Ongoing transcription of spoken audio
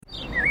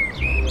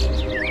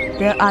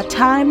There are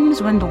times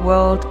when the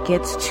world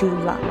gets too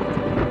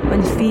loud,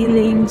 when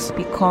feelings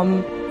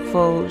become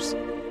foes,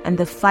 and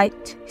the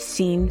fight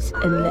seems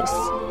endless.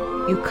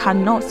 You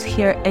cannot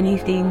hear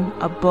anything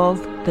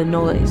above the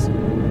noise,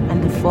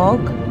 and the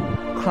fog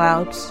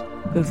clouds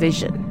your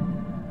vision.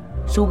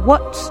 So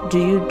what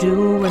do you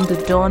do when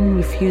the dawn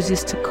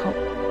refuses to come?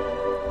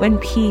 When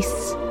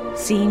peace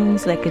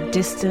seems like a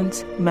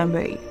distant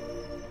memory?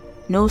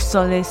 No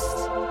solace,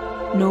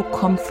 no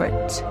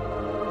comfort,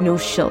 no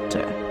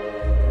shelter.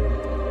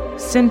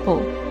 Simple.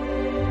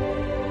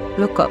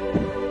 Look up.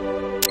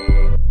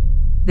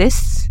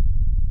 This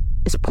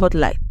is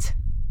PODLite,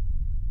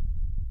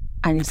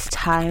 and it's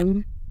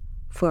time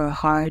for a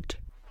hard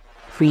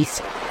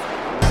reset.